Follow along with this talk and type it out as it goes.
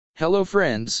Hello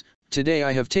friends, today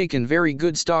I have taken very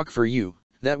good stock for you,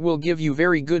 that will give you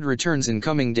very good returns in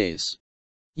coming days.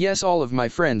 Yes, all of my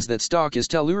friends, that stock is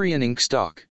Tellurian Inc.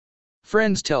 stock.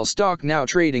 Friends, Tell stock now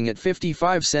trading at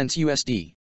 55 cents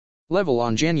USD. Level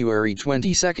on January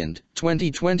 22nd,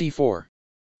 2024.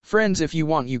 Friends, if you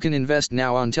want you can invest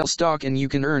now on Tell stock and you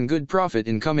can earn good profit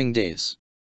in coming days.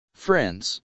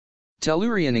 Friends,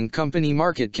 Tellurian Inc. company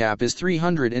market cap is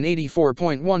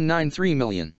 384.193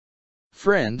 million.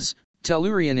 Friends,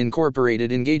 Tellurian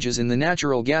Incorporated engages in the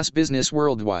natural gas business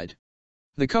worldwide.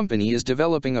 The company is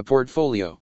developing a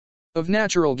portfolio of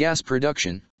natural gas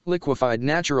production, liquefied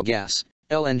natural gas,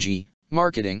 LNG,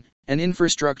 marketing, and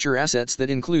infrastructure assets that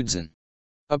includes an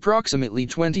approximately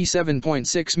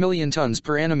 27.6 million tons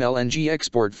per annum LNG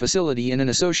export facility and an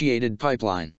associated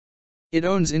pipeline. It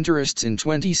owns interests in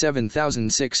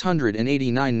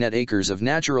 27,689 net acres of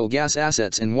natural gas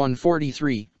assets and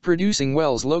 143 producing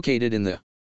wells located in the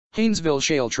Haynesville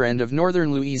Shale Trend of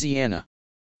northern Louisiana.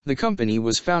 The company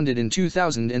was founded in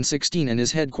 2016 and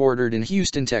is headquartered in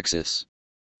Houston, Texas.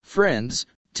 Friends,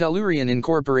 Tellurian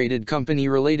Incorporated company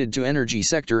related to energy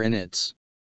sector and it's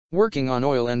working on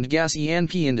oil and gas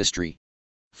E&P industry.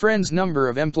 Friends, number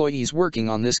of employees working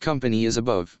on this company is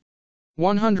above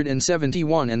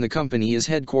 171 and the company is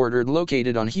headquartered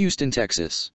located on Houston,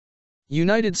 Texas,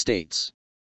 United States.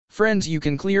 Friends, you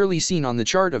can clearly seen on the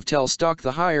chart of Tell stock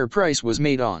the higher price was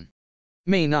made on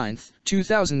May 9,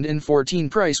 2014.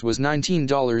 Price was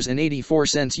 $19.84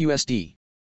 USD.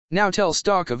 Now Tell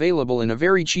stock available in a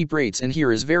very cheap rates, and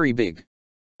here is very big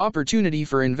opportunity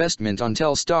for investment on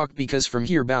Tell stock because from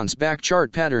here bounce back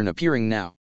chart pattern appearing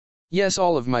now. Yes,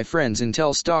 all of my friends, in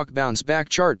Tell stock bounce back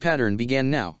chart pattern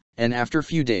began now, and after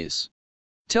few days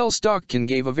Tell stock can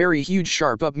gave a very huge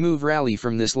sharp up move rally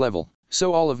from this level.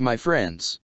 So all of my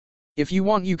friends, if you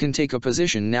want you can take a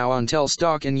position now on Tell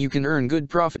stock and you can earn good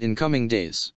profit in coming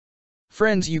days.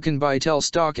 Friends, you can buy Tell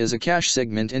stock as a cash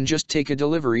segment and just take a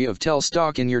delivery of Tell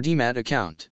stock in your demat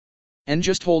account and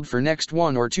just hold for next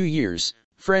 1 or 2 years.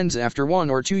 Friends, after 1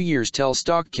 or 2 years Tell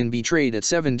stock can be traded at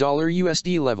 $7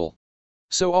 USD level.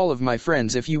 So all of my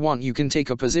friends, if you want you can take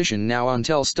a position now on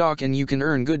Tell stock and you can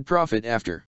earn good profit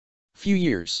after few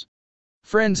years.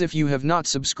 Friends, if you have not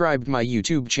subscribed my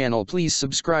YouTube channel, please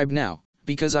subscribe now,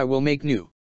 because I will make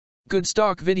new good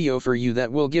stock video for you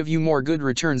that will give you more good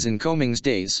returns in coming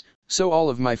days. So all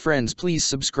of my friends, please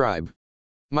subscribe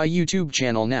my YouTube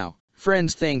channel now.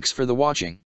 Friends, thanks for the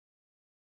watching.